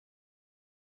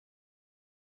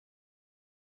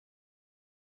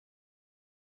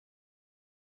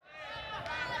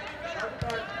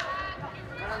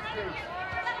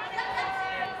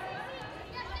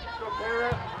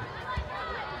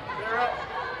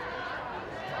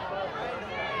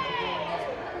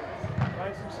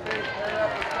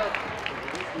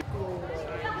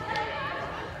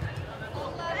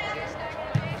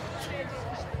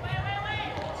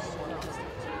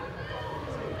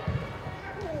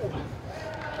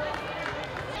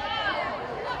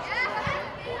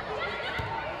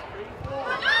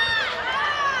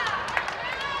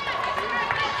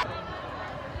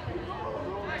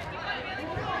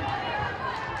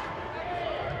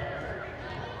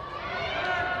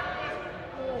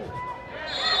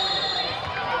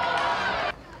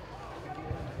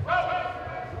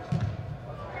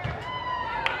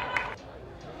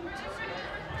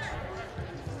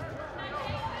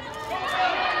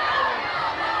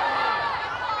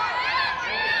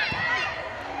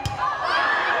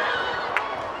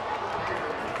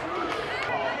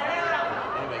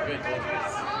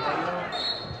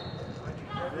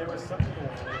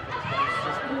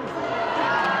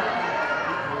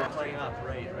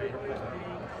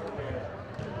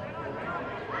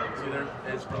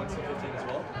just growing to 15 as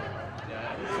well.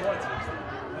 Yeah, it's a lot of teams.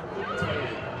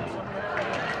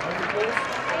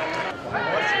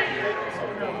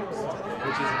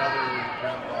 Which is another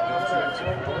round of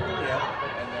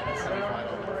yeah, and then a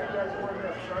semifinal.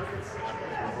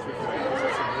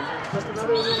 Just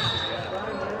another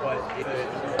but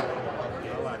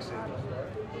it'll actually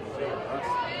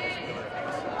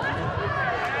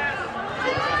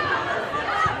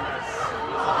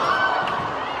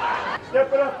step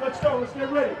it up, let's go, let's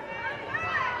get ready.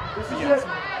 This is it.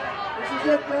 This is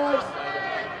it, guys.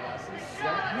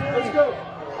 Let's go.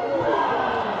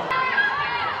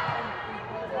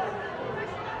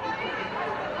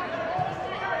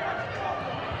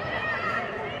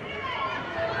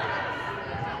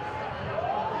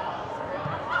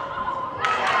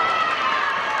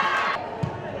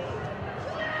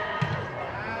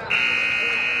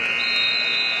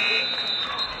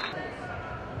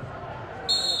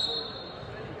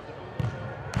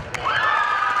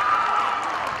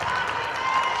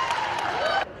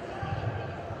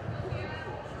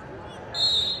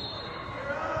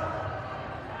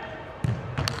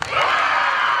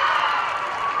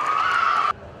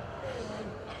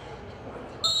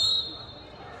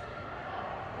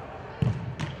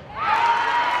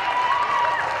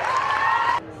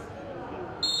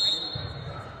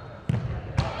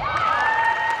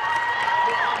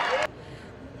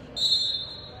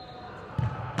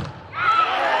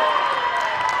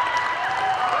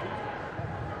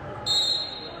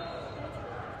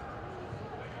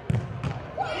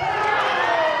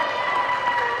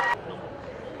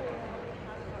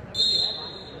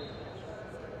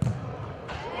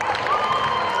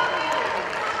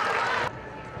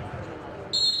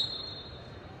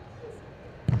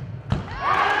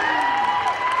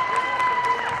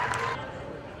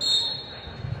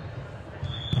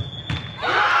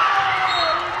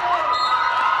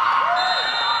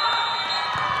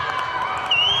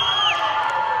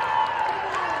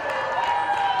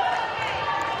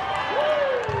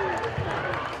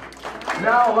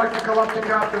 Now I'd like to call up the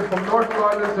captain from North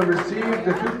London to receive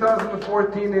the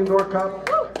 2014 Indoor Cup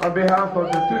on behalf of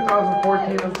the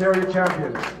 2014 Ontario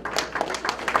Champions.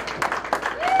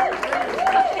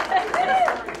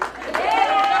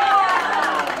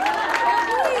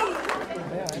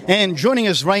 And joining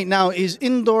us right now is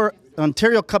Indoor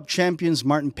Ontario Cup champions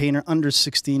Martin Painter, under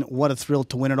 16. What a thrill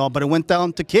to win it all. But it went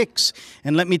down to kicks.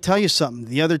 And let me tell you something.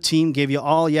 The other team gave you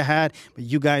all you had, but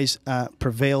you guys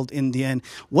prevailed in the end.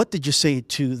 What did you say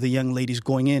to the young ladies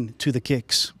going in to the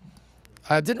kicks?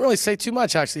 I didn't really say too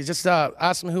much, actually. Just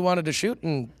asked them who wanted to shoot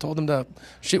and told them to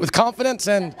shoot with confidence.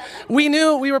 And we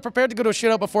knew we were prepared to go to a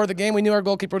shootout before the game. We knew our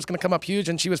goalkeeper was going to come up huge,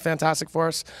 and she was fantastic for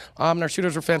us. And our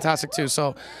shooters were fantastic, too.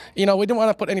 So, you know, we didn't want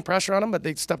to put any pressure on them, but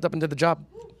they stepped up and did the job.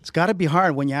 It's got to be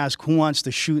hard when you ask who wants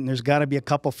to shoot, and there's got to be a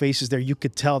couple faces there you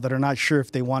could tell that are not sure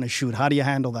if they want to shoot. How do you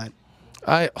handle that?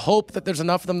 I hope that there's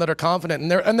enough of them that are confident,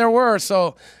 and there were.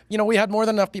 So, you know, we had more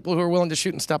than enough people who were willing to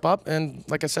shoot and step up, and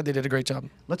like I said, they did a great job.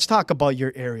 Let's talk about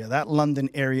your area. That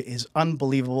London area is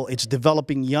unbelievable. It's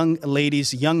developing young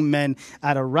ladies, young men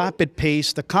at a rapid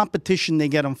pace. The competition they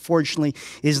get, unfortunately,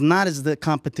 is not as the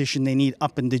competition they need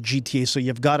up in the GTA, so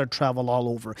you've got to travel all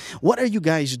over. What are you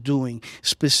guys doing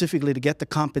specifically to get the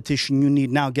competition you need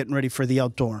now, getting ready for the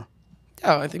outdoor?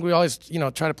 Yeah, I think we always, you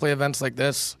know, try to play events like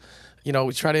this. You know,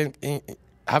 we try to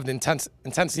have the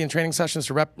intensity in training sessions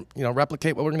to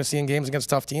replicate what we're going to see in games against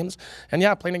tough teams. And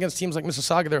yeah, playing against teams like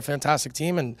Mississauga, they're a fantastic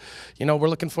team, and you know, we're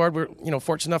looking forward. We're, you know,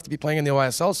 fortunate enough to be playing in the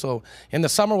OISL. So in the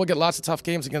summer, we'll get lots of tough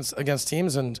games against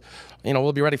teams, and you know,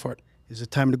 we'll be ready for it. Is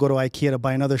it time to go to IKEA to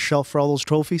buy another shelf for all those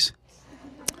trophies?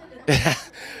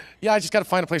 Yeah, I just got to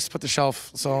find a place to put the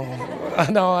shelf. So,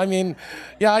 no, I mean,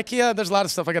 yeah, IKEA, there's a lot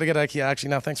of stuff I got to get at IKEA, actually,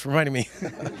 now. Thanks for reminding me.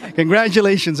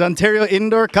 Congratulations, Ontario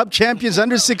Indoor Cup champions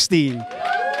under 16.